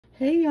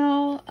Hey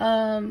y'all,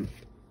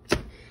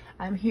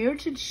 I'm here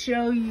to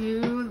show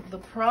you the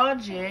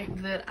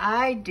project that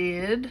I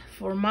did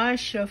for my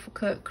Shuffle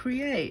Cut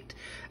Create.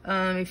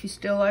 If you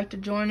still like to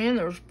join in,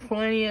 there's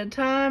plenty of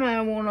time. I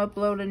won't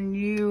upload a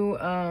new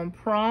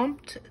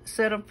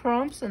set of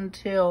prompts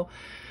until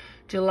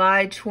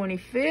July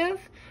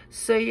 25th.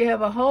 So you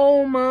have a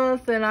whole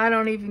month, and I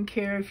don't even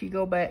care if you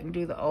go back and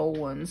do the old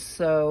ones.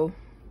 So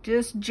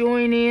just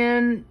join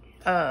in.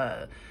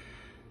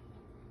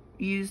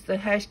 Use the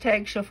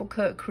hashtag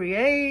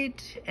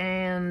ShuffleCutCreate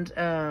and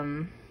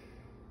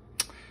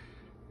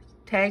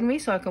tag me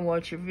so I can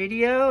watch your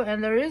video.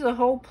 And there is a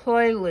whole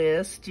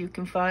playlist you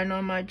can find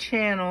on my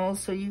channel,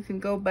 so you can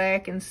go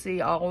back and see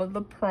all of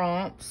the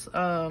prompts.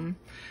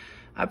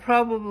 I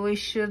probably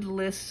should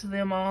list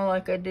them all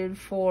like I did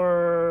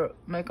for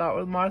Make Art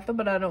with Martha,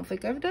 but I don't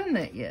think I've done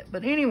that yet.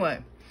 But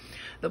anyway,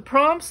 the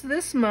prompts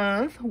this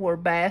month were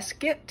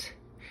basket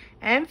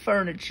and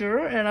furniture,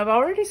 and I've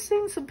already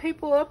seen some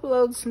people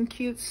upload some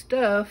cute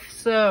stuff,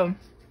 so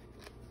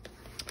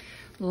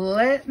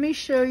let me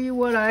show you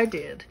what I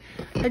did.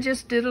 I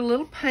just did a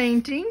little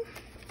painting,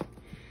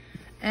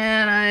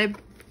 and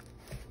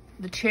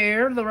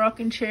the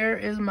rocking chair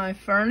is my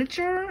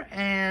furniture,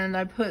 and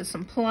I put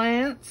some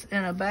plants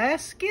in a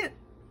basket,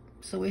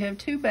 so we have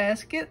two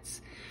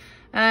baskets.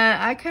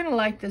 I kind of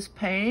like this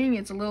painting.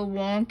 It's a little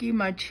wonky.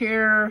 My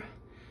chair,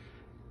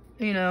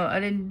 you know, I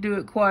didn't do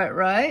it quite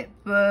right,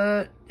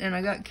 and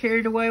I got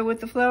carried away with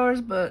the flowers,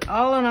 but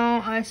all in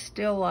all, I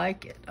still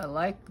like it. I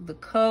like the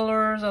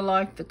colors, I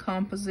like the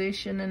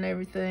composition and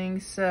everything.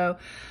 So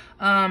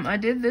I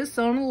did this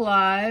on a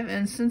live,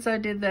 and since I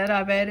did that,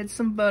 I've added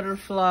some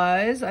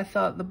butterflies. I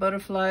thought the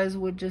butterflies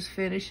would just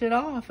finish it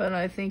off, and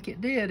I think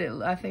it did.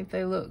 I think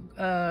they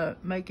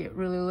make it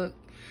look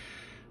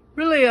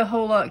a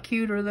whole lot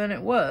cuter than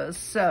it was.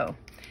 So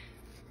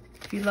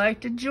if you'd like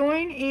to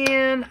join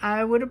in,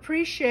 I would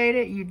appreciate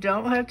it. You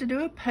don't have to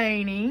do a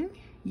painting.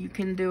 You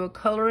can do a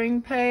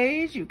coloring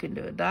page. You can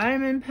do a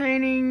diamond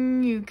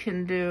painting. You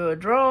can do a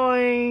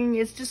drawing.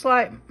 It's just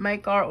like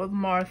Make Art with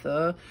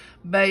Martha.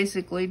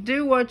 Basically,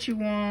 do what you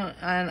want,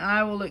 and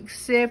I will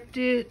accept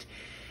it,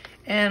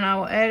 and I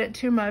will add it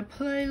to my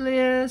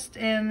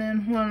playlist. And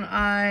then when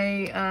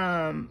I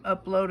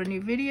upload a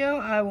new video,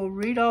 I will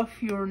read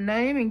off your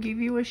name and give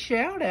you a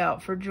shout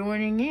out for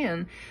joining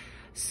in.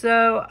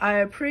 So I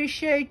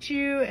appreciate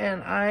you,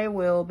 and I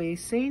will be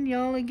seeing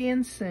y'all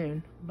again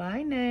soon.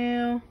 Bye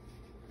now.